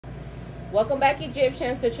Welcome back,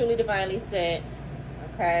 Egyptians, to Truly Divinely Sent.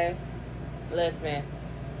 Okay, listen,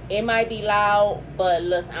 it might be loud, but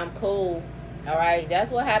listen, I'm cool. All right, that's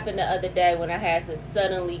what happened the other day when I had to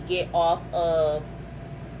suddenly get off of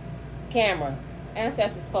camera.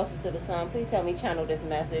 Ancestors closest to the sun, please help me channel this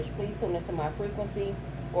message. Please tune into my frequency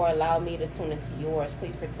or allow me to tune into yours.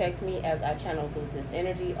 Please protect me as I channel through this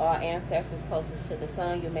energy. All ancestors closest to the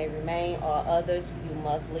sun, you may remain. All others, you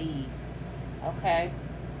must leave. Okay,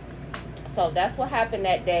 so that's what happened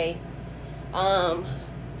that day.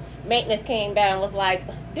 Maintenance came back and was like,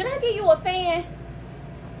 did I give you a fan?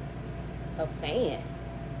 A fan?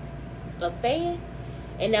 A fan?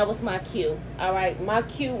 And that was my cue. All right, my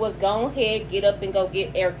cue was go ahead, get up and go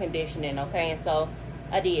get air conditioning. Okay, and so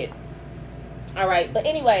I did. All right, but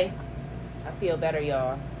anyway, I feel better,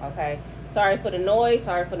 y'all. Okay, sorry for the noise,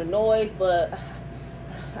 but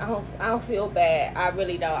I don't feel bad. I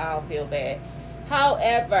really don't. I don't feel bad.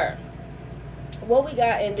 However, what we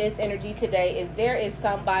got in this energy today is there is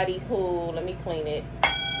somebody who, let me clean it.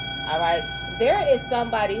 All right, there is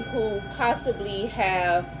somebody who possibly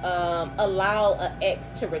have allowed an ex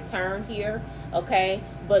to return here. Okay,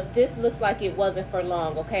 but this looks like it wasn't for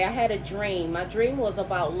long. Okay, I had a dream. My dream was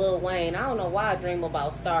about Lil Wayne. I don't know why I dream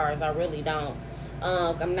about stars. I really don't.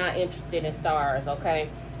 I'm not interested in stars. Okay,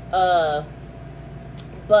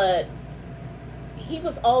 but he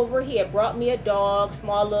was over. He had brought me a dog,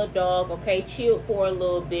 small little dog. Okay, chilled for a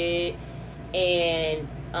little bit, and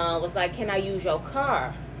was like, "Can I use your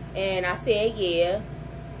car?" And I said, "Yeah."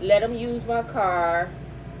 Let him use my car.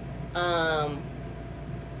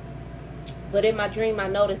 But in my dream, I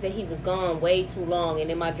noticed that he was gone way too long.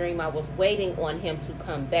 And in my dream, I was waiting on him to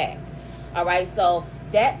come back. All right. So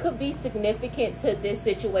that could be significant to this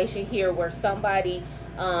situation here where somebody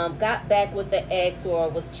got back with the ex or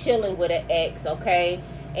was chilling with an ex. Okay.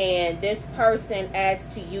 And this person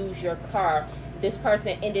asked to use your car. This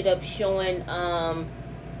person ended up showing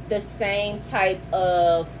the same type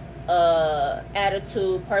of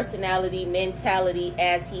attitude, personality, mentality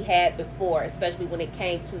as he had before, especially when it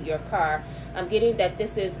came to your car. I'm getting that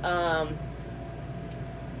this is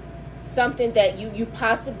something that you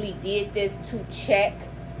possibly did this to check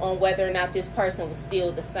on whether or not this person was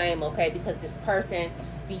still the same. Okay, because this person's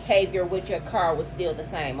behavior with your car was still the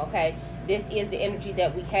same. Okay, this is the energy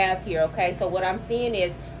that we have here. Okay, so what I'm seeing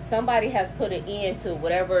is somebody has put an end to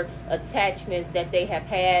whatever attachments that they have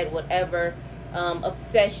had, whatever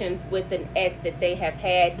obsessions with an ex that they have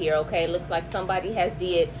had here. Okay, looks like somebody has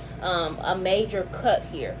did a major cut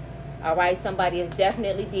here. All right, somebody has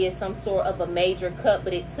definitely did some sort of a major cut,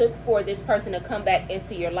 but it took for this person to come back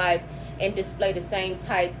into your life and display the same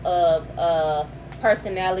type of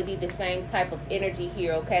personality, the same type of energy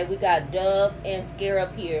here. Okay, we got Dove and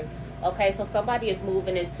Scarab here. Okay, so somebody is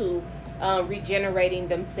moving into regenerating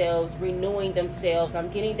themselves, renewing themselves. I'm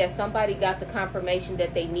getting that somebody got the confirmation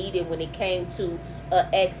that they needed when it came to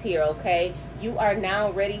X here. Okay, you are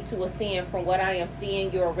now ready to ascend. From what I am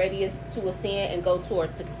seeing, you're ready to ascend and go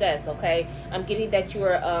towards success. Okay, I'm getting that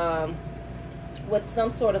you're with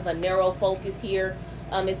some sort of a narrow focus here.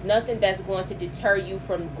 It's nothing that's going to deter you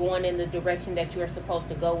from going in the direction that you're supposed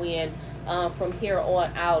to go in from here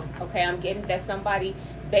on out. Okay, I'm getting that somebody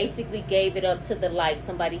basically gave it up to the light.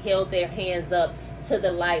 Somebody held their hands up to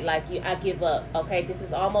the light, like, I give up. Okay, this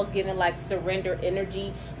is almost giving like surrender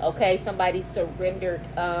energy. Okay, somebody surrendered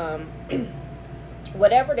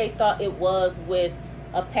whatever they thought it was with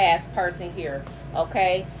a past person here.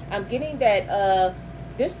 Okay, I'm getting that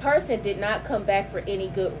this person did not come back for any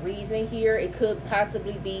good reason here. It could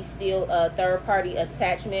possibly be still a third-party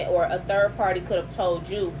attachment, or a third party could have told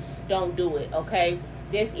you don't do it. Okay,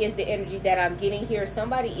 this is the energy that I'm getting here.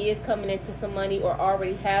 Somebody is coming into some money or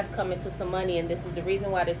already has come into some money, and this is the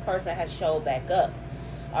reason why this person has showed back up.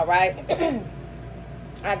 All right.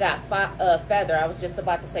 I got feather. I was just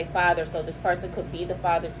about to say father, so this person could be the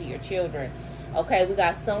father to your children. Okay, we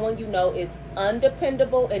got someone you know is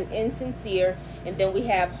undependable and insincere, and then we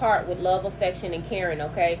have heart with love, affection, and caring.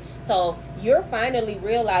 Okay, so you're finally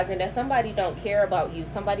realizing that somebody don't care about you.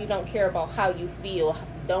 Somebody don't care about how you feel,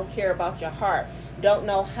 don't care about your heart, don't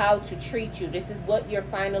know how to treat you. This is what you're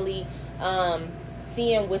finally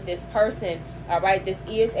seeing with this person. All right, this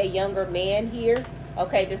is a younger man here.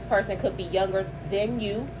 Okay, this person could be younger than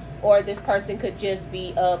you, or this person could just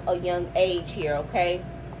be of a young age here. Okay,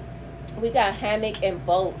 we got hammock and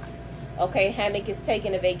boat. Okay, hammock is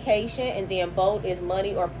taking a vacation, and then boat is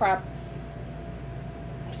money or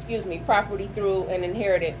property through an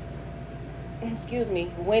inheritance.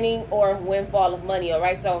 Winning or windfall of money. All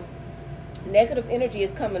right, so negative energy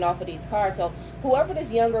is coming off of these cards. So whoever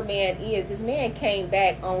this younger man is, this man came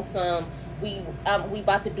back on some we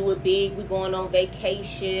about to do it big. We going on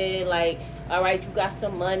vacation. Like, all right, you got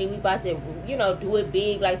some money. We about to, you know, do it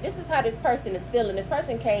big. Like, this is how this person is feeling. This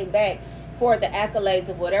person came back for the accolades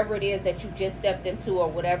of whatever it is that you just stepped into or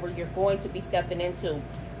whatever you're going to be stepping into.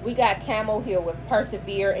 We got camel here with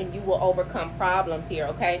persevere, and you will overcome problems here,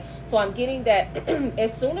 okay? So I'm getting that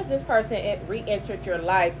as soon as this person re-entered your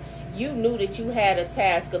life, you knew that you had a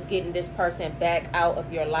task of getting this person back out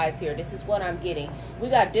of your life here. This is what I'm getting. We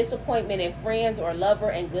got disappointment in friends or lover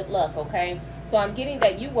and good luck, okay? So I'm getting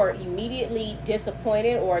that you were immediately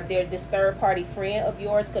disappointed, or this third-party friend of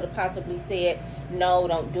yours could have possibly said, no,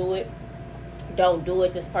 don't do it. Don't do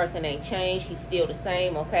it. This person ain't changed. He's still the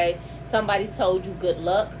same, okay? Somebody told you good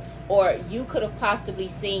luck, or you could have possibly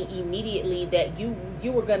seen immediately that you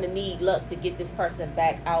were going to need luck to get this person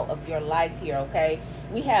back out of your life here, okay?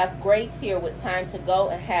 We have grapes here with time to go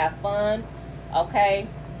and have fun, okay?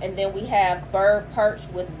 And then we have bird perched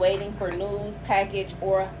with waiting for news, package,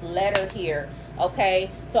 or letter here, okay?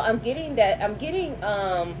 So I'm getting that,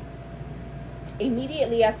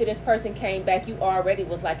 immediately after this person came back, you already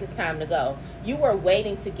was like, it's time to go. You were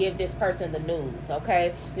waiting to give this person the news,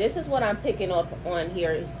 okay? This is what I'm picking up on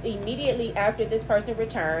here. Immediately after this person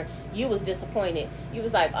returned, you was disappointed. You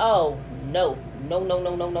was like, oh, no,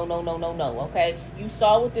 okay? You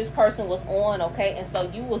saw what this person was on, okay? And so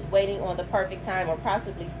you was waiting on the perfect time, or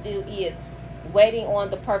possibly still is waiting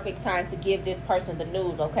on the perfect time to give this person the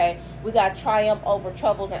news, okay? We got triumph over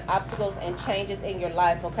troubles and obstacles and changes in your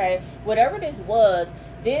life, okay? Whatever this was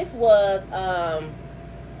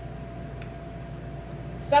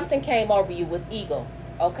something came over you with ego,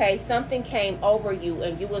 okay? Something came over you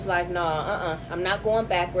and you was like, nah, I'm not going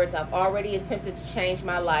backwards. I've already attempted to change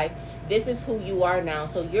my life. This is who you are now.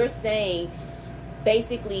 So you're saying,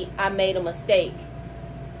 basically, I made a mistake.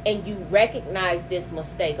 And you recognize this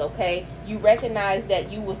mistake, okay? You recognize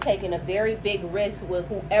that you was taking a very big risk with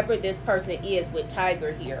whoever this person is with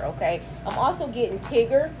Tiger here, okay? I'm also getting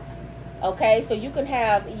Tigger, okay? So you can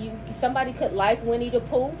have, somebody could like Winnie the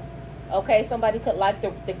Pooh, okay? Somebody could like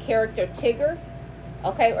the character Tigger,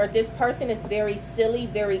 okay? Or this person is very silly,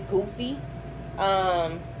 very goofy,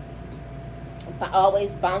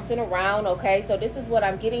 always bouncing around, okay? So this is what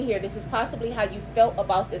I'm getting here. This is possibly how you felt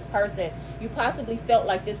about this person. You possibly felt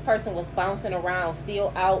like this person was bouncing around,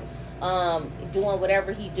 still out, doing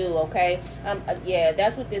whatever he do, okay? Yeah,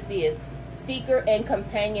 that's what this is. Seeker and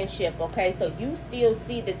companionship, okay? So you still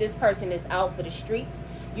see that this person is out for the streets.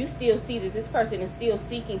 You still see that this person is still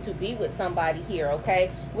seeking to be with somebody here, okay?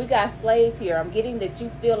 We got slave here. I'm getting that you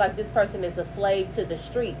feel like this person is a slave to the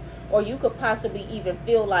streets. Or you could possibly even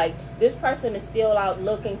feel like this person is still out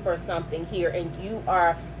looking for something here, and you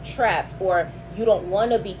are trapped, or you don't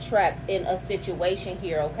want to be trapped in a situation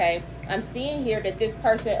here, okay? I'm seeing here that this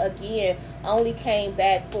person, again, only came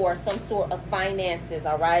back for some sort of finances,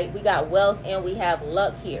 all right? We got wealth and we have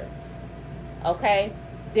luck here, okay?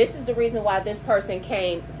 This is the reason why this person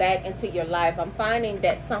came back into your life. I'm finding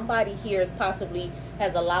that somebody here is possibly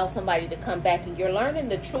has allowed somebody to come back, and you're learning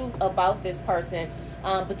the truth about this person.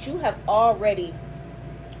 But you have already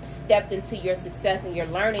stepped into your success, and you're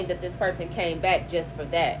learning that this person came back just for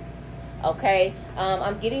that, okay?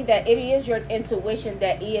 I'm getting that it is your intuition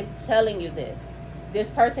that is telling you this. This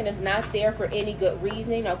person is not there for any good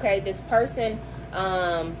reason, okay? This person,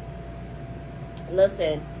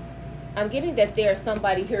 listen, I'm getting that there's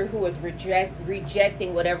somebody here who is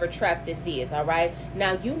rejecting whatever trap this is, all right?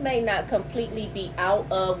 Now, you may not completely be out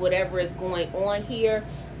of whatever is going on here,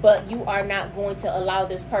 but you are not going to allow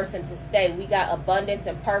this person to stay. We got abundance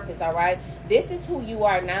and purpose, all right? This is who you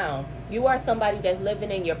are now. You are somebody that's living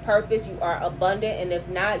in your purpose. You are abundant, and if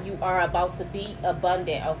not, you are about to be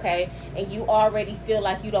abundant, okay? And you already feel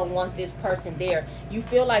like you don't want this person there. You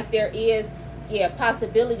feel like there is,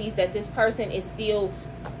 possibilities that this person is still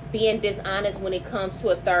being dishonest when it comes to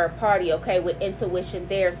a third party, okay, with intuition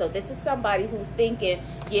there. So this is somebody who's thinking,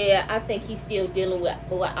 yeah, I think he's still dealing with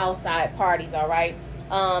outside parties, all right?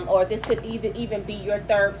 Or this could even be your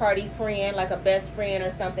third party friend, like a best friend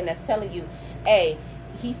or something, that's telling you, hey,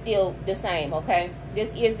 he's still the same, okay?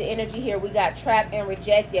 This is the energy here. We got trapped and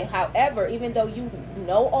rejected. However, even though you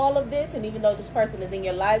know all of this, and even though this person is in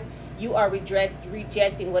your life, you are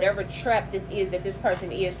rejecting whatever trap this is that this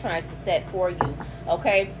person is trying to set for you,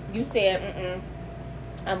 okay? You said,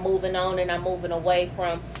 I'm moving on and I'm moving away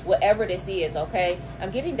from whatever this is, okay? I'm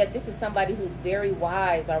getting that this is somebody who's very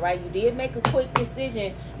wise, all right? You did make a quick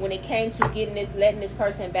decision when it came to letting this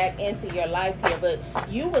person back into your life here, but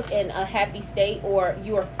you was in a happy state, or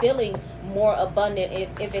you are feeling more abundant.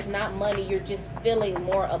 If it's not money, you're just feeling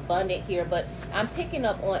more abundant here. But I'm picking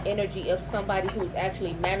up on energy of somebody who's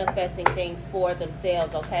actually manifesting things for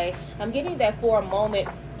themselves, okay? I'm getting that for a moment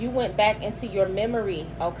you went back into your memory,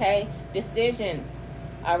 okay? Decisions,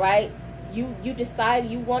 all right? You decided,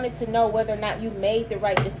 you wanted to know whether or not you made the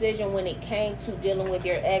right decision when it came to dealing with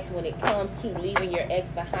your ex, when it comes to leaving your ex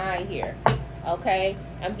behind here, okay?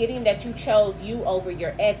 I'm getting that you chose you over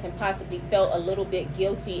your ex and possibly felt a little bit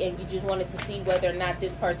guilty, and you just wanted to see whether or not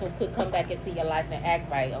this person could come back into your life and act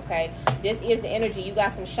right, okay? This is the energy. You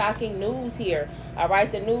got some shocking news here, all right?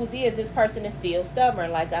 The news is this person is still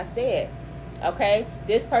stubborn, like I said, okay?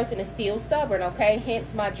 This person is still stubborn, okay?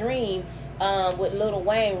 Hence my dream with Lil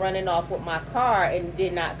Wayne running off with my car and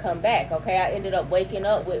did not come back, okay? I ended up waking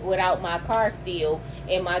up without my car still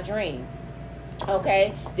in my dream,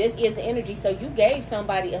 okay? This is the energy. So you gave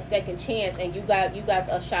somebody a second chance, and you got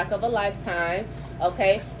a shock of a lifetime,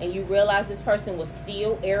 okay? And you realized this person was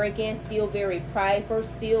still arrogant, still very prideful,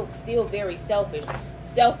 still very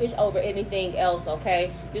selfish over anything else,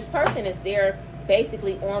 okay? This person is there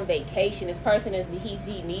basically on vacation. This person is,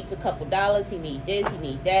 he needs a couple dollars, he needs this, he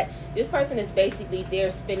needs that. This person is basically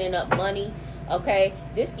there spending up money, okay?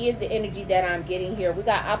 This is the energy that I'm getting here. We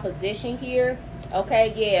got opposition here,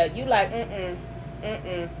 okay? Yeah, you like,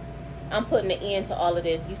 I'm putting an end to all of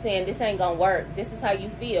this. You saying this ain't gonna work. This is how you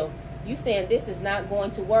feel. You saying this is not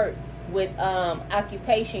going to work with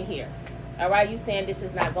occupation here. All right, you saying this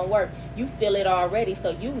is not gonna work. You feel it already, so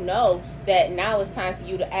you know that now it's time for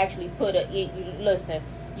you to actually put listen.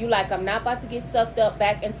 You like, I'm not about to get sucked up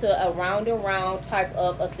back into a round and round type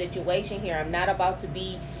of a situation here. I'm not about to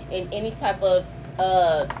be in any type of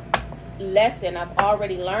lesson. I've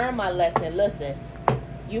already learned my lesson. Listen,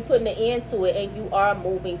 you putting an end to it, and you are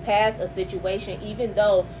moving past a situation, even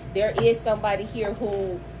though there is somebody here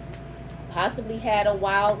who possibly had a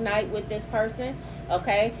wild night with this person,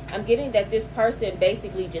 okay? I'm getting that this person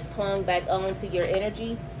basically just clung back on to your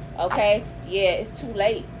energy, okay? Yeah, it's too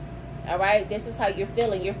late, all right? This is how you're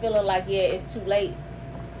feeling. You're feeling like, yeah, it's too late,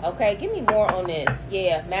 okay? Give me more on this.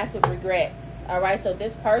 Yeah, massive regrets, all right? So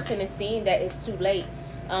this person is seeing that it's too late.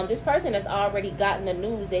 This person has already gotten the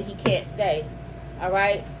news that he can't say, all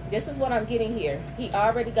right? This is what I'm getting here. He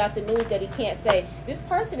already got the news that he can't say. This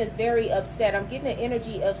person is very upset. I'm getting the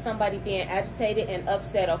energy of somebody being agitated and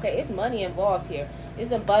upset, okay? It's money involved here.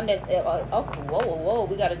 It's abundance. Oh, whoa.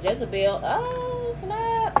 We got a Jezebel. Oh,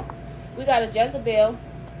 snap. We got a Jezebel,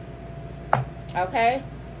 okay?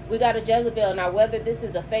 We got a Jezebel. Now, whether this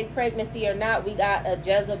is a fake pregnancy or not, we got a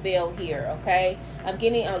Jezebel here, okay? I'm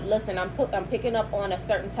getting, listen, I'm picking up on a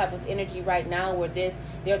certain type of energy right now where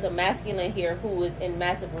there's a masculine here who is in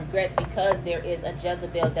massive regrets because there is a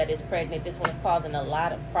Jezebel that is pregnant. This one is causing a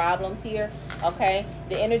lot of problems here, okay?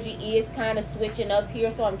 The energy is kind of switching up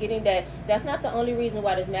here, so I'm getting that that's not the only reason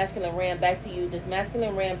why this masculine ran back to you. This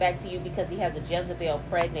masculine ran back to you because he has a Jezebel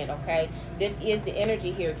pregnant, okay? This is the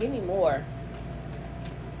energy here. Give me more.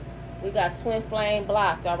 We got twin flame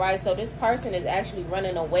blocked, all right? So this person is actually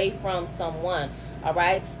running away from someone, all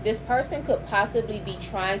right? This person could possibly be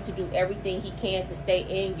trying to do everything he can to stay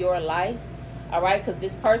in your life, all right? Because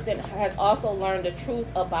this person has also learned the truth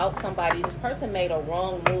about somebody. This person made a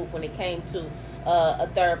wrong move when it came to a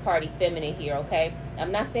third-party feminine here, okay?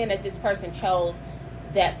 I'm not saying that this person chose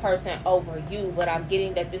that person over you, but I'm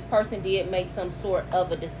getting that this person did make some sort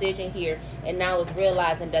of a decision here and now is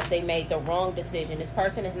realizing that they made the wrong decision. This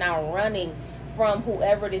person is now running from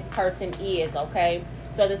whoever this person is, okay?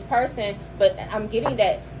 So this person, but I'm getting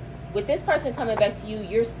that with this person coming back to you,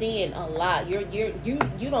 you're seeing a lot. You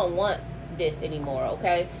don't want this anymore,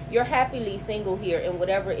 okay? You're happily single here in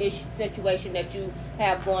whatever situation that you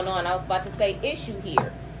have going on. I was about to say issue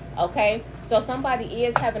here, okay? So somebody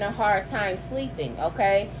is having a hard time sleeping,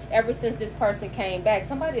 okay? Ever since this person came back,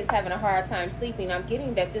 somebody is having a hard time sleeping. I'm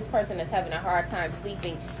getting that this person is having a hard time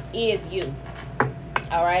sleeping is you,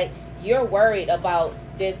 all right? You're worried about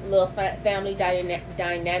this little family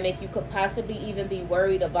dynamic. You could possibly even be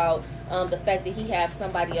worried about the fact that he has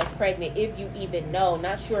somebody else pregnant, if you even know.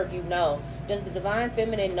 Not sure if you know. Does the divine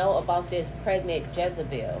feminine know about this pregnant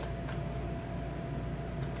Jezebel?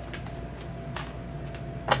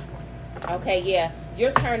 Okay, yeah,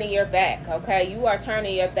 you're turning your back, okay? You are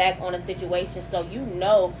turning your back on a situation, so you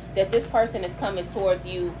know that this person is coming towards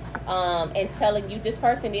you and telling you, this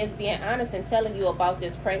person is being honest and telling you about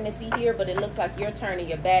this pregnancy here, but it looks like you're turning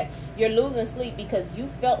your back. You're losing sleep because you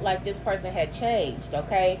felt like this person had changed,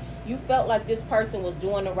 okay? You felt like this person was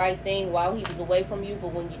doing the right thing while he was away from you,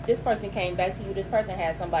 but when this person came back to you, this person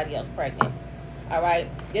had somebody else pregnant. All right,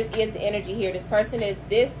 this is the energy here. This person is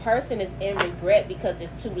in regret because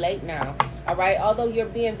it's too late now. All All right, although you're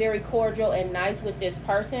being very cordial and nice with this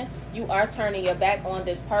person, you are turning your back on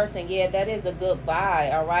this person. Yeah, that is a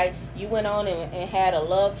goodbye. All right, you went on and had a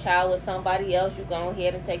love child with somebody else. You go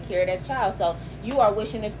ahead and take care of that child. So you are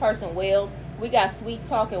wishing this person well. We got sweet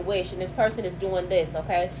talk and wish, and this person is doing this,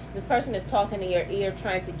 okay? This person is talking in your ear,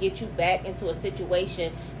 trying to get you back into a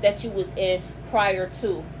situation that you was in prior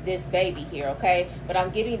to this baby here, okay? But I'm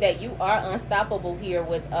getting that you are unstoppable here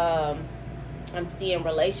with, I'm seeing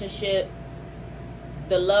relationship,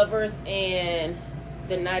 the Lovers, and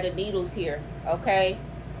the Knight of Needles here, okay?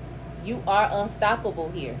 You are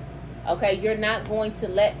unstoppable here, okay? You're not going to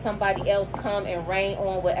let somebody else come and rain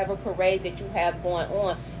on whatever parade that you have going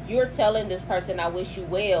on. You're telling this person, I wish you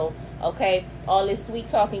well, okay? All this sweet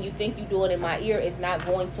talking you think you're doing in my ear is not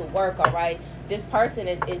going to work, all right? This person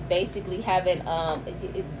is basically having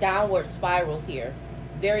it's downward spirals here.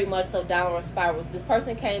 Very much so, downward spirals. This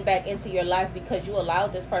person came back into your life because you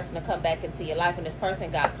allowed this person to come back into your life, and this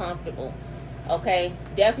person got comfortable, okay?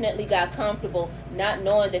 Definitely got comfortable, not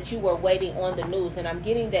knowing that you were waiting on the news. And I'm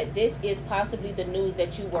getting that this is possibly the news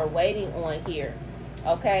that you were waiting on here,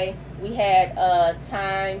 okay? We had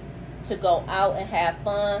time to go out and have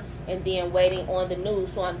fun, and then waiting on the news.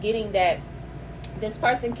 So I'm getting that this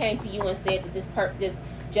person came to you and said that this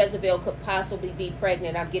Jezebel could possibly be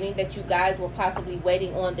pregnant. I'm getting that you guys were possibly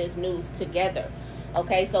waiting on this news together.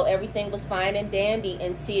 Okay, so everything was fine and dandy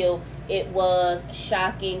until it was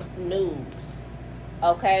shocking news.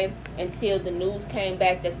 Okay, until the news came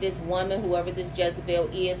back that this woman, whoever this Jezebel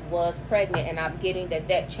is, was pregnant. And I'm getting that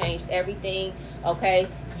that changed everything. Okay,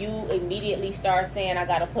 you immediately start saying, I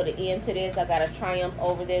got to put an end to this. I got to triumph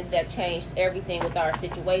over this. That changed everything with our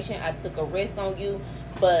situation. I took a risk on you,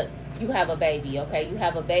 but you have a baby, okay? You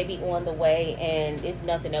have a baby on the way, and it's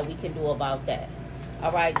nothing that we can do about that.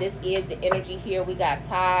 All right, this is the energy here. We got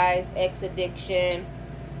ties, ex-addiction.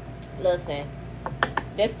 Listen,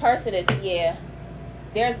 this person is, yeah,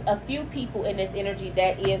 there's a few people in this energy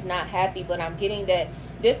that is not happy, but I'm getting that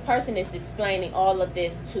this person is explaining all of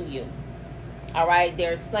this to you. All right,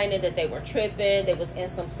 they're explaining that they were tripping, they was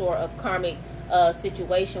in some sort of karmic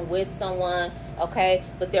situation with someone, okay?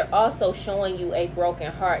 But they're also showing you a broken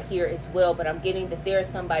heart here as well. But I'm getting that there's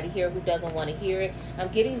somebody here who doesn't want to hear it. I'm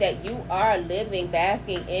getting that you are living,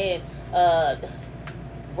 basking in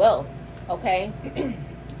wealth, okay?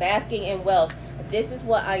 Basking in wealth. This is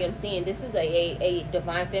what I am seeing. This is a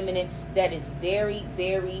divine feminine that is very,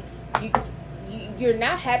 very, you're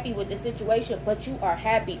not happy with the situation, but you are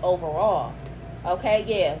happy overall. Okay,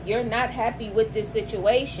 yeah, you're not happy with this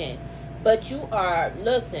situation, but you are,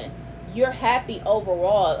 listen, you're happy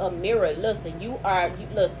overall. A mirror, listen,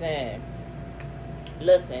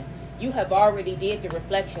 listen, you have already did the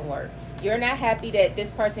reflection work. You're not happy that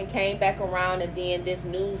this person came back around and then this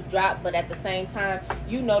news dropped, but at the same time,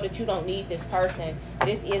 you know that you don't need this person.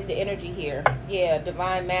 This is the energy here. Yeah,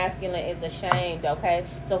 divine masculine is ashamed, okay?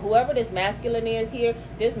 So whoever this masculine is here,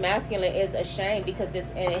 this masculine is ashamed because this,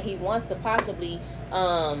 and he wants to possibly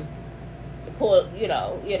pull,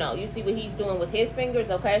 you see what he's doing with his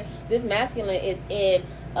fingers, okay? This masculine is in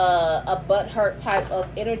a butthurt type of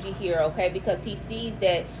energy here, okay? Because he sees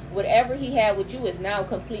that whatever he had with you is now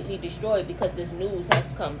completely destroyed because this news has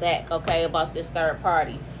come back, okay, about this third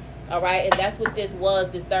party. All right, and that's what this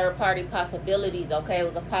was, this third party possibilities, okay? It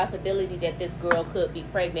was a possibility that this girl could be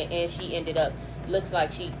pregnant, and she ended up, looks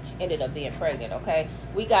like she ended up being pregnant, okay?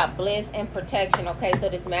 We got bliss and protection, okay? So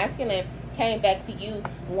this masculine came back to you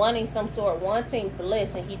wanting bliss,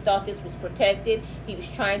 and he thought this was protected. He was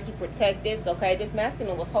trying to protect this, okay? This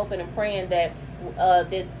masculine was hoping and praying that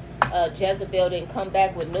this Jezebel didn't come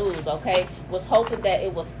back with news, okay? Was hoping that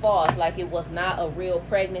it was false, like it was not a real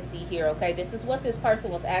pregnancy here, okay? This is what this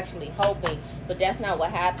person was actually hoping, but that's not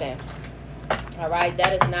what happened. All right,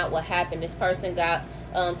 that is not what happened. This person got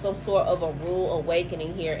some sort of a rude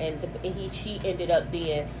awakening here, and she ended up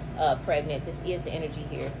being pregnant. This is the energy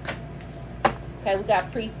here. Okay, we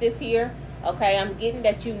got priestess here. Okay, I'm getting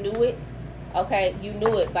that you knew it. Okay, you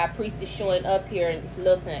knew it by priestess showing up here, and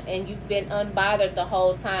listen, and you've been unbothered the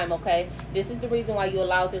whole time, okay? This is the reason why you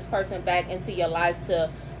allowed this person back into your life to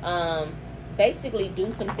basically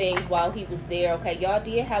do some things while he was there, okay? Y'all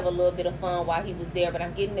did have a little bit of fun while he was there, but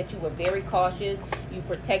I'm getting that you were very cautious. You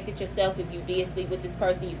protected yourself. If you did sleep with this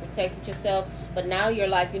person, you protected yourself. But now you're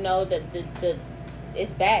like,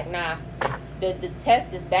 it's back now. The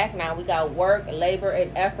test is back now. We got work, labor,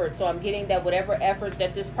 and effort. So I'm getting that whatever efforts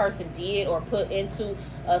that this person did or put into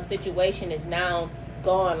a situation is now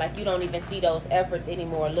gone. Like you don't even see those efforts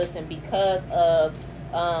anymore. Listen, because of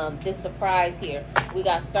this surprise here. We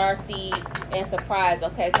got starseed and surprise.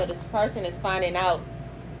 Okay, so this person is finding out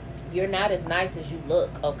you're not as nice as you look,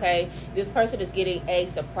 okay? This person is getting a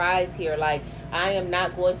surprise here. Like, I am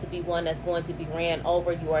not going to be one that's going to be ran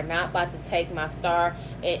over. You are not about to take my star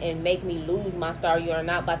and make me lose my star. You are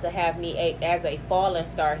not about to have me as a fallen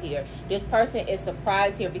star here. This person is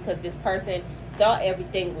surprised here because this person thought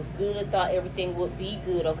everything was good, thought everything would be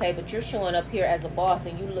good, okay? But you're showing up here as a boss,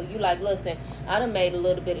 and you like, listen, I done made a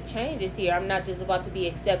little bit of changes here. I'm not just about to be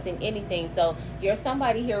accepting anything. So you're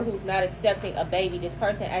somebody here who's not accepting a baby. This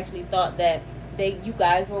person actually thought that you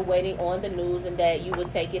guys were waiting on the news and that you would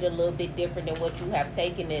take it a little bit different than what you have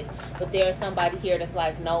taken this. But there's somebody here that's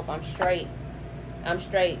like, nope, I'm straight. I'm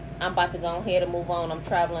straight. I'm about to go ahead and move on. I'm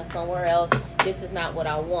traveling somewhere else. This is not what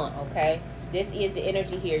I want, okay? This is the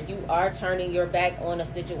energy here. You are turning your back on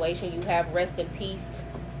a situation. You have rest in peace,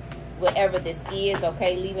 whatever this is,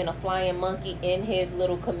 okay? Leaving a flying monkey in his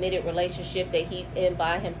little committed relationship that he's in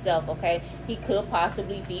by himself, okay? He could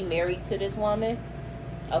possibly be married to this woman,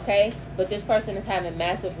 okay? But this person is having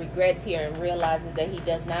massive regrets here and realizes that he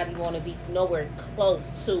does not even want to be nowhere close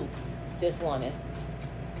to this woman.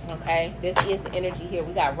 Okay, this is the energy here.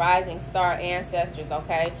 We got rising star ancestors,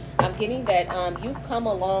 okay? I'm getting that you've come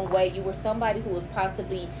a long way. You were somebody who was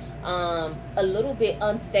possibly a little bit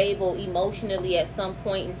unstable emotionally at some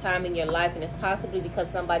point in time in your life, and it's possibly because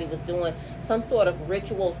somebody was doing some sort of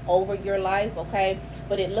rituals over your life, okay?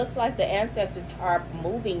 But it looks like the ancestors are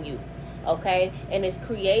moving you, okay, and it's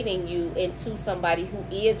creating you into somebody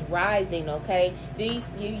who is rising, okay?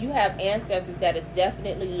 You have ancestors that is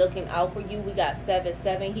definitely looking out for you. We got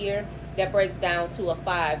 7-7 here. That breaks down to a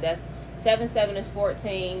 5. That's 7-7 is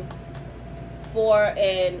 14. 4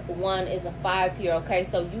 and 1 is a 5 here, okay?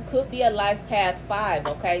 So you could be a life path 5,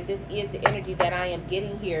 okay? This is the energy that I am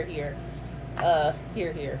getting here. Here,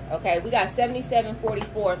 okay? We got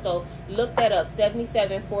 7744, so look that up.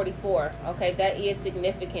 7744, okay? That is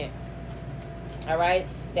significant. All right,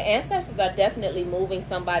 the ancestors are definitely moving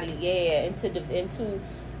somebody, into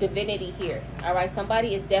divinity here. All right,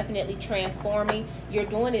 somebody is definitely transforming. You're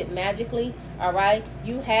doing it magically. All right,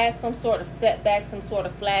 you had some sort of setbacks, some sort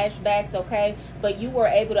of flashbacks, okay, but you were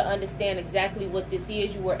able to understand exactly what this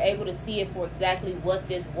is. You were able to see it for exactly what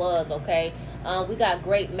this was, okay? We got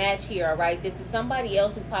great match here, all right? This is somebody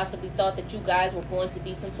else who possibly thought that you guys were going to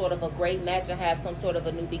be some sort of a great match and have some sort of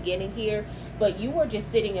a new beginning here, but you were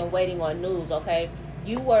just sitting and waiting on news, okay?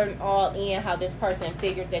 You weren't all in how this person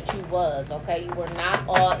figured that you was, okay? You were not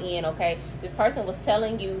all in, okay? This person was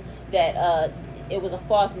telling you that it was a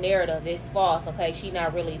false narrative. It's false, okay? She's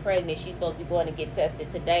not really pregnant. She's supposed to be going to get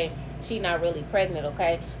tested today. She's not really pregnant,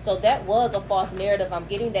 okay? So that was a false narrative. I'm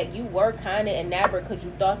getting that you were kind of enamored because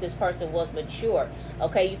you thought this person was mature,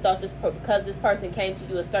 okay? You thought because this person came to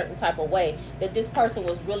you a certain type of way, that this person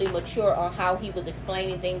was really mature on how he was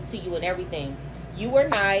explaining things to you and everything. You were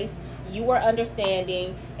nice. You were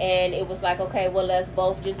understanding, and it was like, okay, well, let's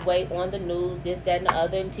both just wait on the news, this, that, and the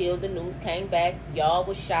other, until the news came back. Y'all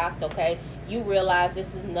was shocked, okay? You realize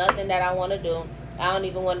this is nothing that I want to do. I don't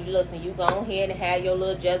even want to listen. You go ahead and have your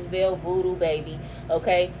little Jezebel voodoo baby,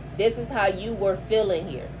 okay? This is how you were feeling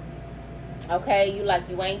here, okay? You like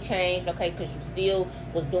you ain't changed, okay, because you still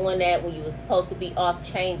was doing that when you was supposed to be off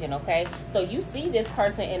changing, okay? So you see this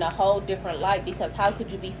person in a whole different light, because how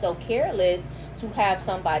could you be so careless to have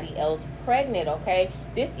somebody else pregnant, okay?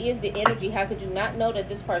 This is the energy. How could you not know that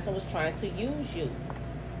this person was trying to use you?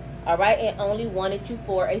 All right, and only wanted you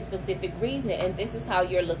for a specific reason, and this is how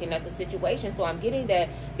you're looking at the situation. So I'm getting that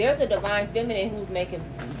there's a divine feminine who's making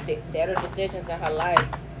better decisions in her life.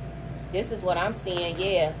 This is what I'm seeing.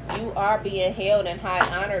 Yeah, you are being held in high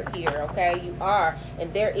honor here, okay? You are,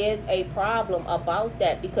 and there is a problem about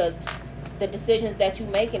that, because the decisions that you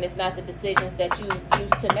making is not the decisions that you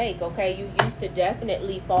used to make, okay? You used to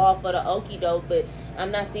definitely fall for the okie doke, but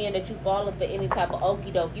I'm not seeing that you falling for any type of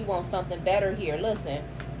okie doke. You want something better here. Listen,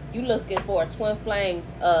 you looking for a twin flame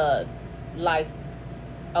life,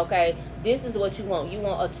 okay? This is what you want. You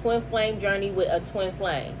want a twin flame journey with a twin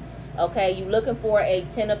flame, okay? You looking for a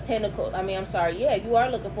 10 of Pentacles. I mean, I'm sorry. Yeah, you are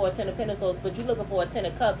looking for a 10 of Pentacles, but you're looking for a 10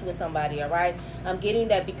 of Cups with somebody, all right? I'm getting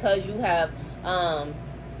that because you have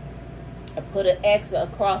put an X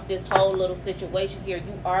across this whole little situation here.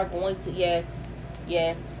 You are going to, yes,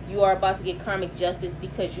 you are about to get karmic justice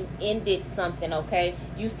because you ended something, okay?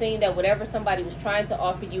 You seen that whatever somebody was trying to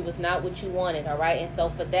offer you was not what you wanted, all right? And so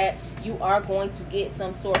for that, you are going to get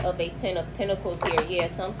some sort of a 10 of Pentacles here. Yeah,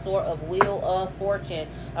 some sort of wheel of fortune,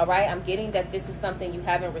 all right? I'm getting that this is something you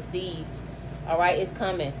haven't received, all right? It's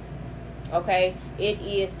coming, okay? It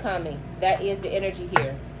is coming. That is the energy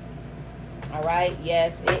here. All right,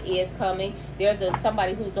 yes, it is coming. There's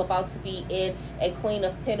somebody who's about to be in a Queen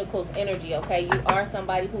of Pentacles energy, okay? You are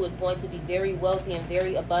somebody who is going to be very wealthy and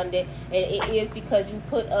very abundant, and it is because you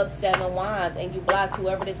put up 7 wands and you blocked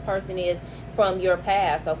whoever this person is from your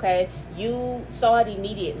past, okay? You saw it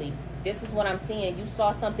immediately. This is what I'm seeing. You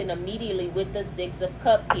saw something immediately with the 6 of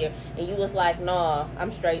Cups here, and you was like, nah,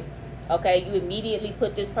 I'm straight. Okay, you immediately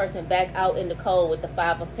put this person back out in the cold with the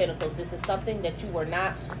 5 of Pentacles. This is something that you were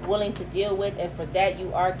not willing to deal with, and for that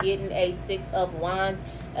you are getting a 6 of Wands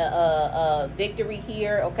victory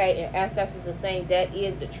here. Okay, and ancestors are saying that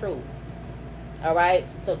is the truth. All right,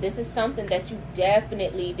 so this is something that you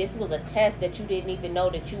definitely, this was a test that you didn't even know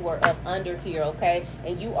that you were up under here, okay?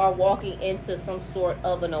 And you are walking into some sort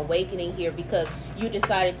of an awakening here because you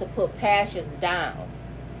decided to put passions down.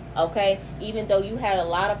 Okay, even though you had a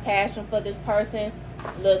lot of passion for this person,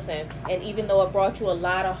 listen, and even though it brought you a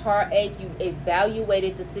lot of heartache, you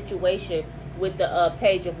evaluated the situation with the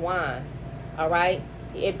Page of Wands. All right,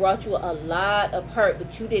 it brought you a lot of hurt,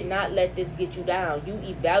 but you did not let this get you down. You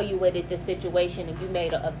evaluated the situation and you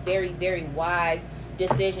made a very, very wise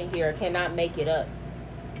decision here. Cannot make it up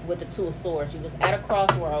with the 2 of Swords. You was at a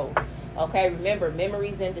crossroad. Okay, remember,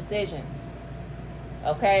 memories and decisions.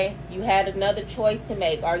 Okay, you had another choice to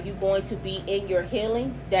make. Are you going to be in your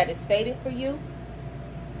healing that is fated for you?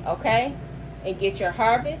 Okay, and get your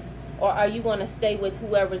harvest? Or are you going to stay with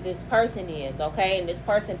whoever this person is? Okay, and this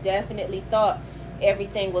person definitely thought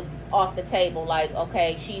everything was off the table. Like,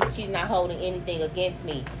 okay, she's not holding anything against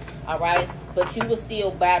me. All right, but you were still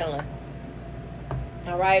battling.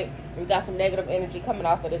 All right, we got some negative energy coming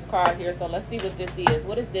off of this card here. So let's see what this is.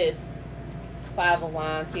 What is this? 5 of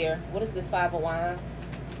Wands here. What is this 5 of Wands?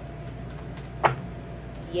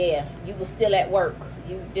 Yeah, you were still at work.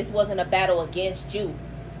 This wasn't a battle against you.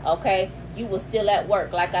 Okay, you were still at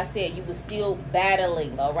work. Like I said, you were still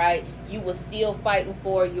battling. All right, you were still fighting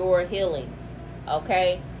for your healing.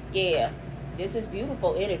 Okay, yeah, this is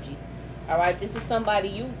beautiful energy. All right, this is somebody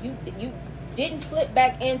you didn't slip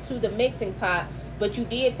back into the mixing pot, but you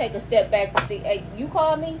did take a step back to see. Hey, you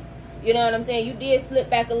called me. You know what I'm saying? You did slip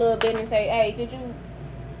back a little bit and say, hey, did you,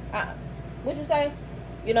 what'd you say?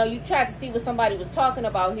 You know, you tried to see what somebody was talking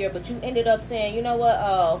about here, but you ended up saying, you know what?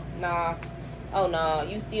 Oh, nah. Oh, no.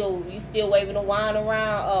 You still waving the wine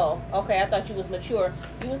around? Oh, okay. I thought you was mature.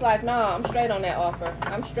 You was like, nah, I'm straight on that offer.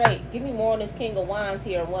 I'm straight. Give me more on this King of Wands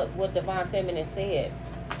here and what Divine Feminine said.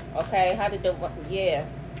 Okay? How did yeah.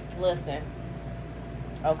 Listen.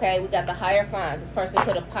 Okay? We got the Hierophant. This person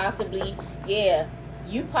could have possibly, yeah.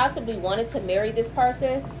 You possibly wanted to marry this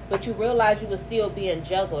person, but you realized you were still being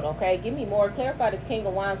juggled, okay? Give me more. Clarify this King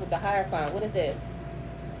of Wands with the Hierophant. What is this?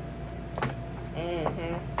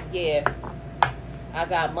 Yeah. I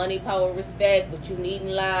got money, power, respect, what you need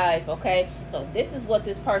in life, okay? So this is what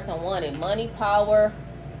this person wanted. Money, power.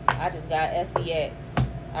 I just got SEX,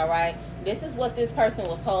 all right? This is what this person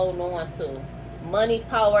was holding on to. Money,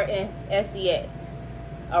 power, and SEX,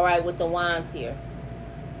 all right, with the wands here,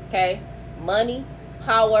 okay? Money,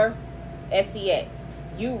 power, SEX.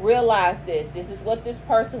 You realize this. This is what this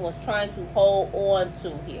person was trying to hold on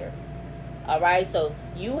to here. All right, so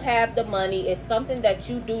you have the money. It's something that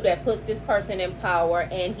you do that puts this person in power,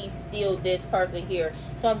 and he's still this person here.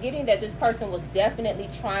 So I'm getting that this person was definitely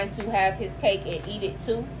trying to have his cake and eat it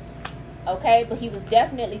too. Okay, but he was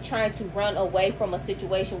definitely trying to run away from a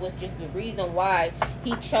situation, which is the reason why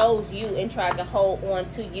he chose you and tried to hold on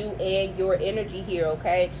to you and your energy here.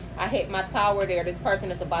 Okay, I hit my tower there. This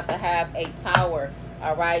person is about to have a tower.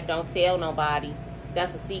 All right, don't tell nobody.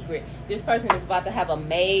 That's a secret. This person is about to have a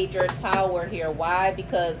major tower here. Why?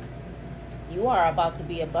 Because you are about to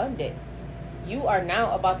be abundant. You are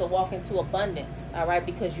now about to walk into abundance, all right,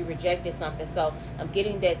 because you rejected something. So I'm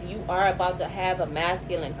getting that you are about to have a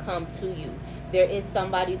masculine come to you. There is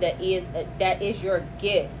somebody that is your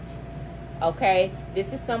gift, okay?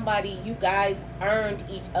 This is somebody you guys earned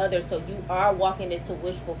each other, so you are walking into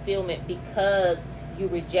wish fulfillment because you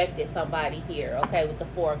rejected somebody here, okay, with the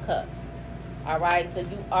 4 of Cups. All right, so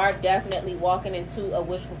you are definitely walking into a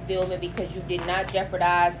wish fulfillment because you did not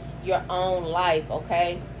jeopardize your own life,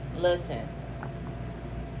 okay? Listen.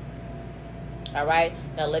 All right,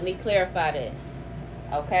 now let me clarify this,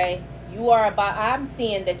 okay? I'm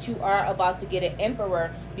seeing that you are about to get an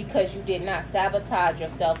Emperor because you did not sabotage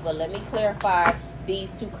yourself, but let me clarify these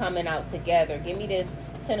two coming out together. Give me this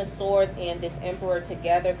 10 of Swords and this Emperor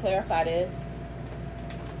together. Clarify this.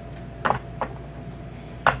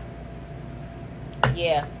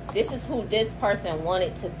 Yeah, this is who this person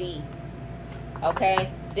wanted to be, okay?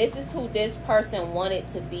 This is who this person wanted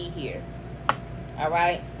to be here. All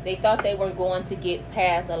right, they thought they were going to get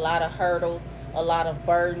past a lot of hurdles, a lot of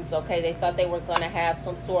burdens, okay? They thought they were going to have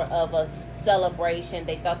some sort of a celebration.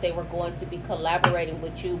 They thought they were going to be collaborating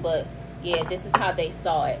with you, but yeah, this is how they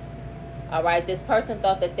saw it. All right, this person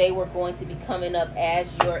thought that they were going to be coming up as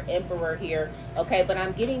your emperor here, okay? But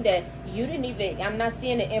I'm getting that you didn't even, I'm not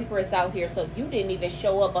seeing the empress out here, so you didn't even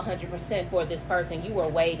show up 100% for this person. You were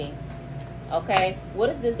waiting, okay? What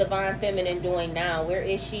is this divine feminine doing now? Where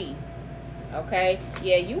is she? Okay,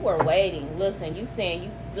 yeah, you were waiting. Listen, you saying,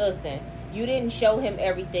 you didn't show him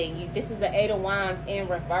everything. This is the 8 of Wands in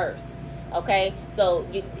reverse. Okay, so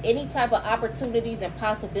any type of opportunities and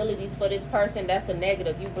possibilities for this person, that's a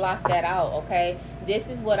negative. You block that out, okay? This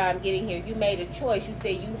is what I'm getting here. You made a choice. You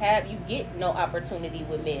say you get no opportunity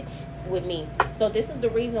with me. So this is the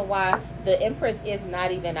reason why the Empress is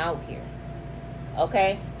not even out here.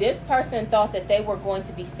 Okay, this person thought that they were going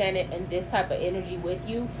to be standing in this type of energy with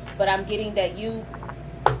you, but I'm getting that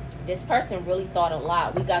this person really thought a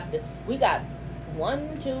lot. We got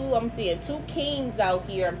 1, 2, I'm seeing 2 kings out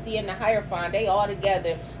here. I'm seeing the Hierophant. They all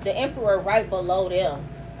together. The Emperor right below them.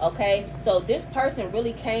 Okay, so this person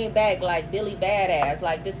really came back like Billy Badass.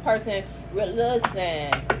 Like this person,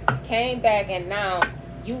 listen, came back, and now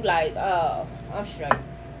you like, oh, I'm straight.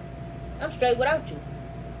 I'm straight without you.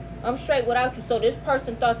 I'm straight without you. So this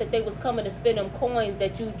person thought that they was coming to spend them coins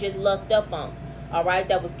that you just lucked up on. All right,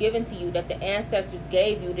 that was given to you, that the ancestors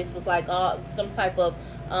gave you. This was like some type of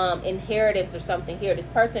inheritance or something here. This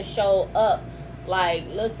person showed up like,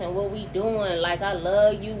 listen, what we doing? Like, I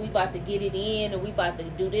love you. We about to get it in, and we about to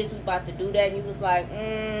do this. We about to do that. And you was like,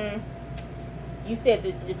 you said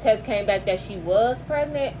the test came back that she was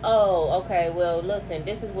pregnant. Oh, okay. Well, listen,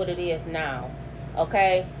 this is what it is now.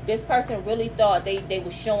 Okay, this person really thought they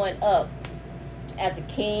were showing up as a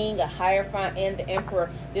king, a Hierophant, and the Emperor.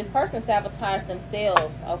 This person sabotaged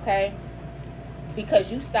themselves, okay,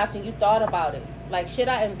 because you stopped and you thought about it. Like, should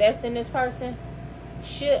I invest in this person?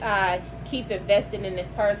 Should I keep investing in this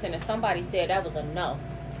person? And somebody said that was a no.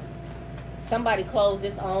 Somebody closed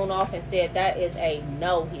this on off and said that is a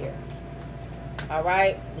no here. All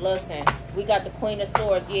right, listen, we got the Queen of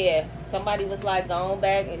Swords. Yeah, somebody was like, go on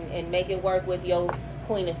back and make it work with your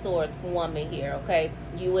Queen of Swords woman here, okay?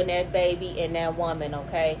 You and that baby and that woman,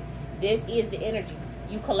 okay? This is the energy.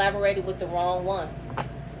 You collaborated with the wrong one,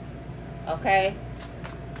 okay?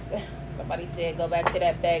 Somebody said go back to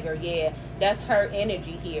that beggar. Yeah, that's her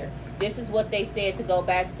energy here. This is what they said to go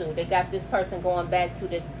back to. They got this person going back to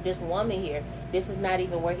this woman here. This is not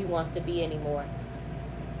even where he wants to be anymore.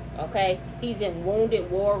 Okay, he's in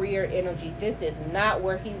wounded warrior energy. This is not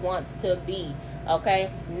where he wants to be.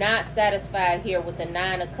 Okay, not satisfied here with the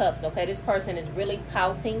 9 of Cups. Okay, this person is really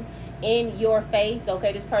pouting in your face.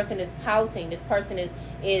 Okay, this person is pouting. This person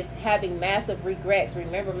is having massive regrets.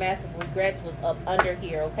 Remember, massive regrets was up under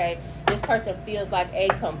here. Okay, this person feels like a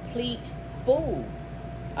complete fool.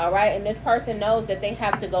 All right, and this person knows that they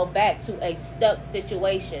have to go back to a stuck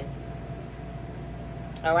situation.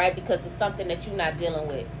 All right, because it's something that you're not dealing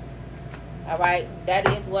with. All right, that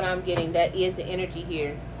is what I'm getting. That is the energy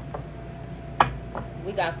here.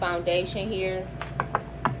 We got foundation here.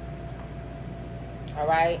 All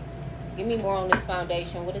right, give me more on this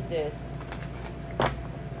foundation. What is this?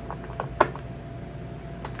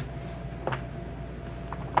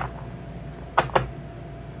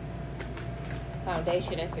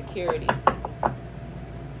 Foundation and security.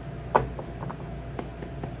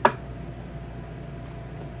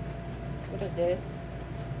 What is this?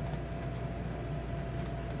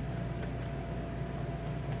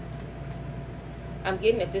 I'm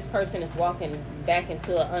getting that this person is walking back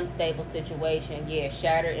into an unstable situation. Yeah,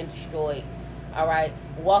 shattered and destroyed. All right,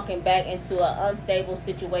 walking back into an unstable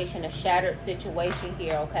situation, a shattered situation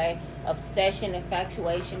here, okay? Obsession,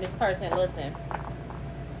 infatuation. This person, listen,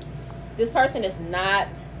 this person is not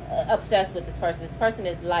obsessed with this person. This person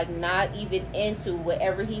is like not even into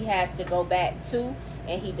wherever he has to go back to,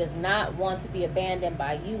 and he does not want to be abandoned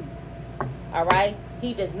by you. All right,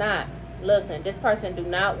 he does not. Listen, this person do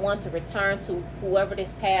not want to return to whoever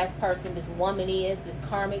this past person, this woman is, this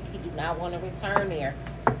karmic. He do not want to return there.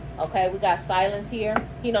 Okay, we got silence here.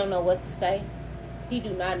 He don't know what to say. He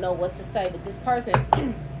do not know what to say. But this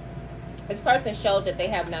person, this person showed that they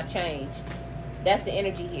have not changed. That's the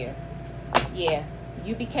energy here. Yeah,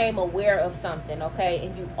 you became aware of something, okay?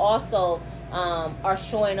 And you also are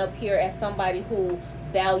showing up here as somebody who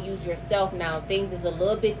values yourself now. Things is a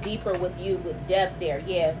little bit deeper with you, with depth there.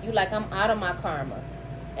 Yeah, you like, I'm out of my karma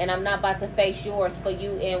and I'm not about to face yours for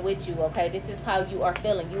you and with you. Okay, this is how you are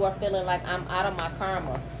feeling. You are feeling like, I'm out of my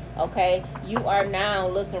karma. Okay, you are now,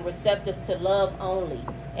 listen, receptive to love only,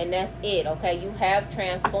 and that's it. Okay, you have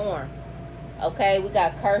transformed. Okay, we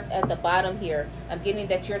got curse at the bottom here. I'm getting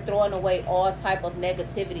that you're throwing away all type of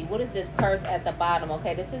negativity. What is this curse at the bottom?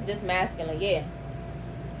 Okay, this is this masculine. Yeah,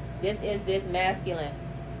 this is this masculine.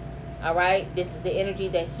 All right, this is the energy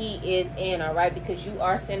that he is in. All right, because you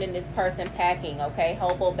are sending this person packing. Okay,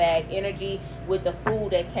 hobo bag energy with the food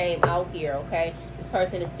that came out here. Okay, this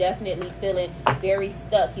person is definitely feeling very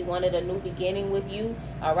stuck. He wanted a new beginning with you.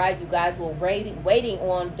 All right, you guys were waiting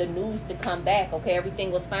on the news to come back. Okay,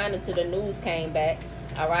 everything was fine until the news came back.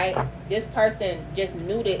 All right, this person just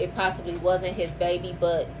knew that it possibly wasn't his baby,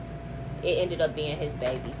 but it ended up being his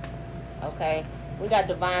baby. Okay, we got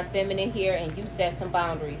divine feminine here, and you set some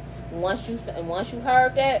boundaries. Once you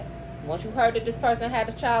heard that this person had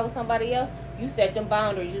a child with somebody else, you set them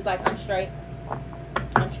boundaries. You was like, I'm straight.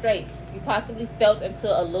 I'm straight. You possibly fell into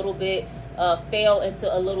a little bit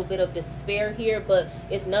of despair here, but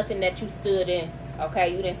it's nothing that you stood in.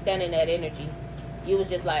 Okay, you didn't stand in that energy. You was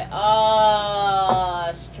just like,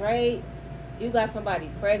 oh, straight. You got somebody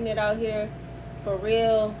pregnant out here, for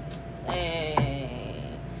real.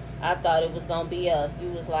 Dang, I thought it was gonna be us. You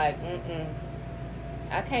was like,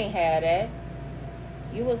 I can't have that.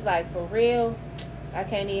 You was like, for real, I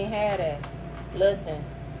can't even have that. Listen,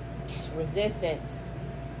 resistance.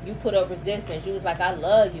 You put up resistance. You was like, I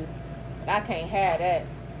love you, but I can't have that.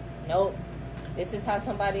 Nope. This is how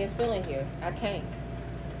somebody is feeling here. I can't.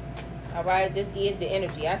 All right, this is the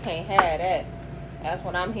energy. I can't have that. That's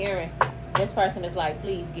what I'm hearing. This person is like,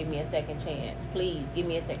 please give me a second chance. Please give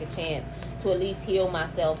me a second chance to at least heal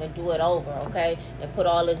myself and do it over, okay? And put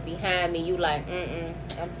all this behind me. You like,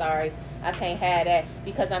 I'm sorry. I can't have that,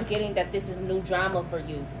 because I'm getting that this is new drama for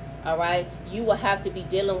you, all right? You will have to be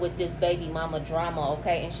dealing with this baby mama drama,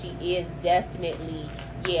 okay? And she is definitely,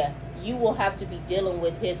 yeah, you will have to be dealing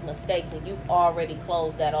with his mistakes, and you've already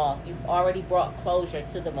closed that off. You've already brought closure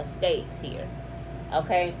to the mistakes here.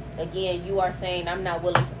 Okay, again, you are saying, I'm not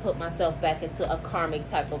willing to put myself back into a karmic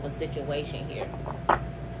type of a situation here.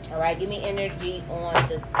 All right, give me energy on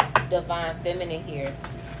this divine feminine here.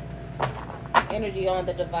 Energy on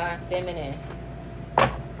the divine feminine.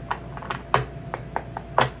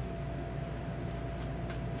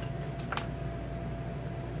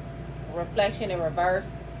 Reflection in reverse.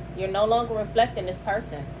 You're no longer reflecting this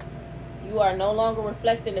person. You are no longer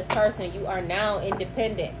reflecting this person. You are now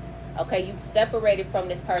independent. Okay, you've separated from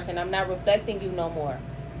this person. I'm not reflecting you no more.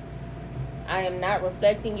 I am not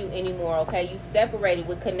reflecting you anymore, okay? You separated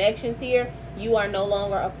with connections here. You are no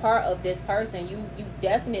longer a part of this person. You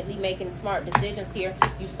definitely making smart decisions here.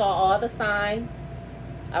 You saw all the signs,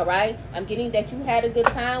 all right? I'm getting that you had a good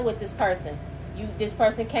time with this person. This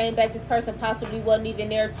person came back. This person possibly wasn't even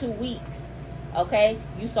there 2 weeks. Okay,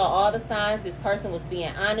 you saw all the signs. This person was being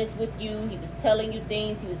honest with you. He was telling you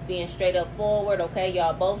things. He was being straight up forward. Okay,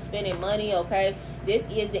 y'all both spending money. Okay, this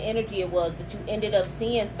is the energy it was, but you ended up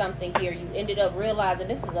seeing something here. You ended up realizing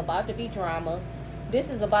this is about to be drama. This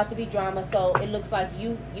is about to be drama. So it looks like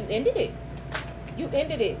you ended it. You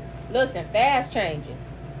ended it. Listen, fast changes.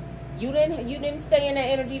 You didn't stay in that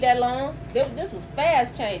energy that long. This was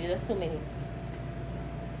fast changes. That's too many.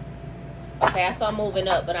 Okay, I saw moving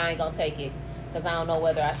up, but I ain't gonna take it, because I don't know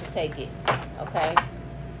whether I should take it. Okay,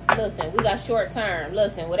 listen, we got short term.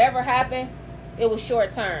 Listen, whatever happened, it was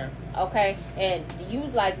short term. Okay, and you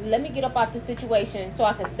was like, let me get up out this situation so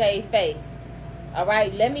I can save face. All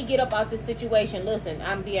right, let me get up out this situation. Listen,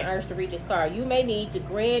 I'm being urged to read this card. You may need to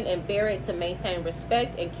grin and bear it to maintain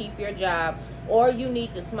respect and keep your job, or you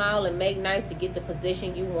need to smile and make nice to get the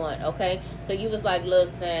position you want. Okay, so you was like,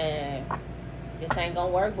 listen, this ain't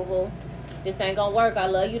gonna work, boo-boo. This ain't gonna work. I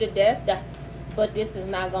love you to death, but this is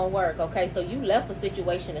not gonna work. Okay, so you left a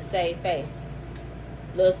situation to save face.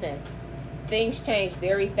 Listen, things change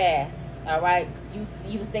very fast. All right,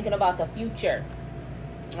 you was thinking about the future.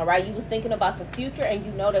 All right, you was thinking about the future, and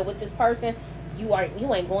you know that with this person, you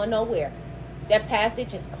ain't going nowhere. That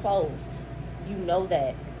passage is closed. You know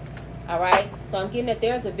that. All right, so I'm getting that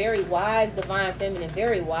there's a very wise divine feminine,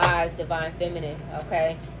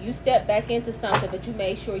 okay? You stepped back into something, but you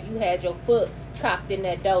made sure you had your foot cocked in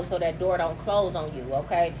that door so that door don't close on you,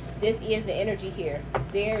 okay? This is the energy here.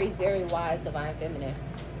 Very, very wise divine feminine.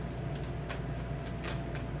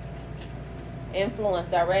 Influence,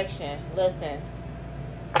 direction. Listen,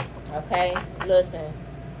 okay? Listen.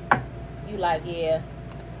 You like, yeah.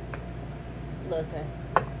 Listen.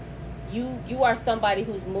 You are somebody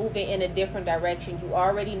who's moving in a different direction. You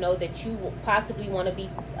already know that you possibly want to be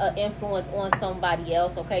influence on somebody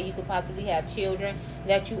else, okay? You could possibly have children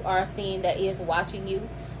that you are seeing that is watching you,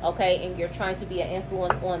 okay? And you're trying to be an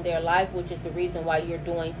influence on their life, which is the reason why you're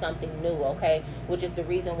doing something new, okay? Which is the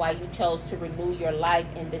reason why you chose to renew your life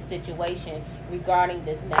in this situation, regarding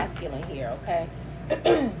this masculine here, okay?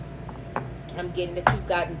 I'm getting that you've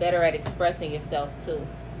gotten better at expressing yourself too,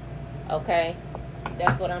 okay?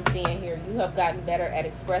 That's what I'm seeing here. You have gotten better at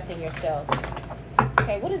expressing yourself.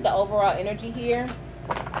 Okay, what is the overall energy here?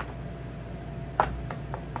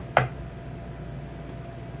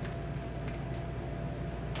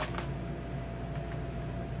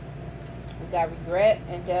 We got regret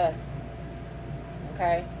and death.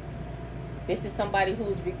 Okay, this is somebody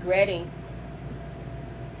who's regretting.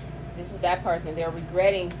 This is that person. They're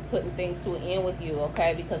regretting putting things to an end with you,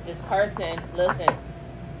 okay? Because this person, listen,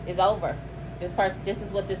 is over. This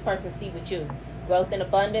is what this person see with you. Growth and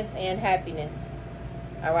abundance and happiness.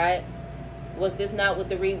 All right? Was this not what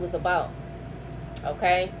the read was about?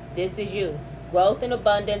 Okay? This is you. Growth and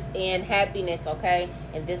abundance and happiness, okay?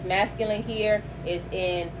 And this masculine here is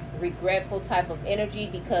in regretful type of energy,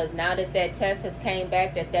 because now that that test has came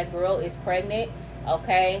back that that girl is pregnant,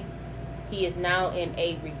 okay? He is now in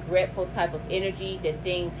a regretful type of energy that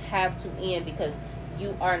things have to end because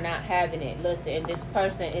you are not having it. Listen, this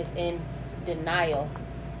person is in denial.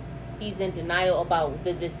 He's in denial about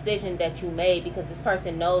the decision that you made, because this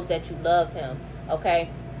person knows that you love him, okay?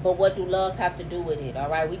 But what do love have to do with it, all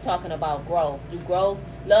right? We talking about growth. Do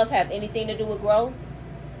love have anything to do with growth?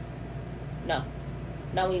 No.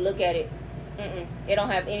 Now when you look at it, it don't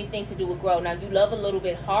have anything to do with growth. Now you love a little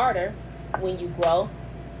bit harder when you grow,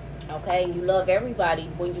 okay? You love everybody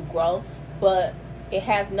when you grow, but it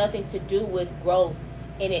has nothing to do with growth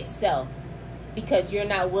in itself, because you're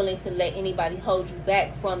not willing to let anybody hold you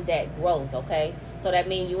back from that growth, okay? So that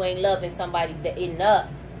means you ain't loving somebody enough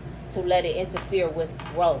to let it interfere with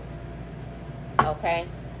growth, okay?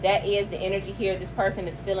 That is the energy here. This person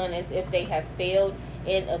is feeling as if they have failed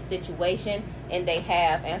in a situation, and they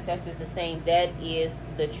have. Ancestors are saying that is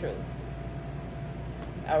the truth,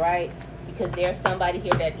 all right? Because there's somebody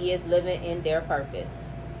here that is living in their purpose,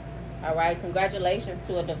 all right? Congratulations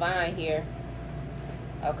to a divine here,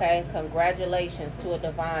 okay? Congratulations to a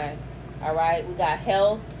divine, all right? We got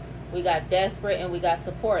health, we got desperate, and we got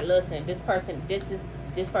support. Listen, this person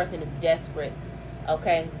is desperate,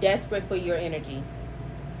 okay? Desperate for your energy.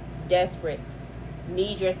 Desperate.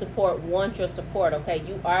 Need your support. Want your support, okay?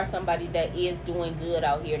 You are somebody that is doing good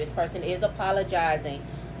out here. This person is apologizing,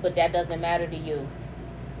 but that doesn't matter to you.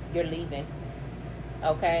 You're leaving,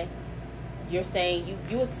 okay? You're saying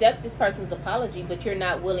you accept this person's apology, but you're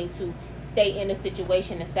not willing to stay in a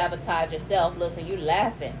situation and sabotage yourself. Listen, you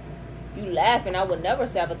laughing. You laughing. I would never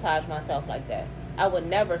sabotage myself like that. I would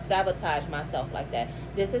never sabotage myself like that.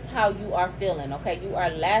 This is how you are feeling, okay? You are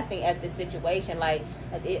laughing at this situation like,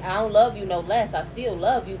 I don't love you no less. I still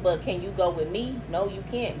love you, but can you go with me? No, you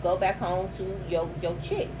can't. Go back home to your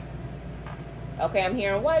chick. Okay, I'm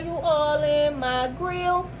hearing, why you all in my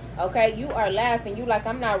grill? Okay, you are laughing. You like,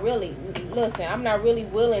 I'm not really, listen, I'm not really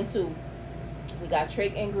willing to. We got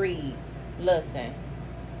trick and greed. Listen,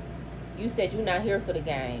 you said you're not here for the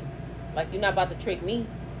games. Like, you're not about to trick me.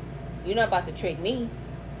 You're not about to trick me.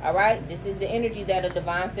 All right? This is the energy that a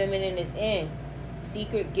divine feminine is in.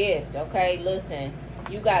 Secret gift. Okay? Listen.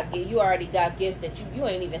 You already got gifts that you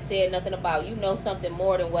ain't even said nothing about. You know something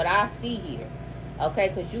more than what I see here. Okay?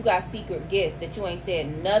 Because you got secret gifts that you ain't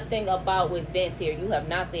said nothing about with Vince here. You have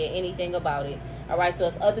not said anything about it. All right? So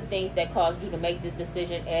it's other things that caused you to make this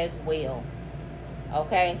decision as well.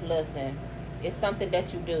 Okay? Listen. It's something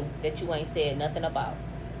that you do that you ain't said nothing about.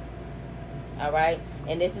 All right?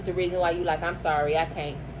 And this is the reason why you like, I'm sorry, I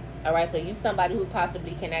can't. All right? So you somebody who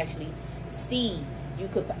possibly can actually see. You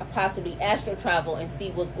could possibly astral travel and see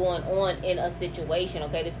what's going on in a situation,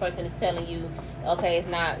 okay? This person is telling you, okay, it's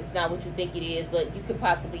not what you think it is, but you could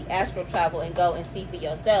possibly astral travel and go and see for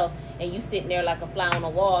yourself, and you sitting there like a fly on the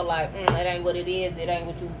wall, like, it ain't what it is, it ain't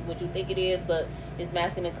what you think it is, but this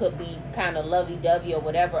masculine could be kind of lovey-dovey or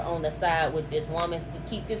whatever on the side with this woman to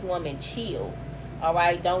keep this woman chill, all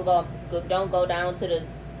right? Don't go down to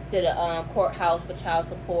the courthouse for child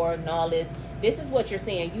support and all this. This is what you're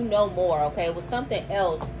seeing. You know more, okay? With something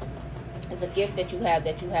else, it's a gift that you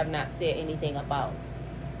have not said anything about.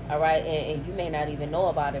 All right? And you may not even know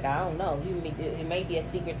about it. I don't know. It may be a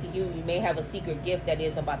secret to you. You may have a secret gift that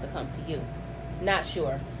is about to come to you. Not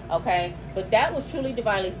sure. Okay? But that was truly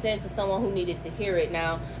divinely sent to someone who needed to hear it.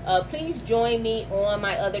 Now, please join me on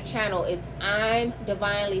my other channel. It's I'm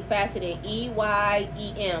Divinely Faceted.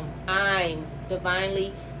 EYEM. I'm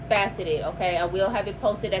Divinely Faceted. Okay, I will have it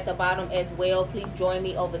posted at the bottom as well. Please join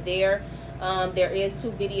me over there. There is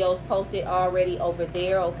 2 videos posted already over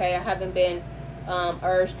there. Okay, I haven't been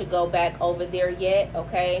urged to go back over there yet.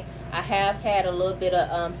 Okay, I have had a little bit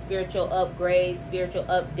of spiritual upgrades, spiritual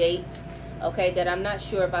updates, okay, that I'm not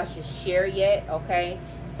sure if I should share yet. Okay,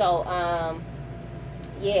 so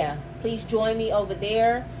yeah, please join me over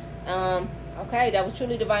there. Okay, that was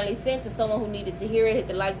Truly Divinely Sent. To someone who needed to hear it, hit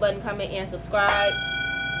the like button, comment, and subscribe.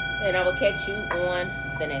 And I will catch you on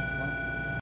the next one.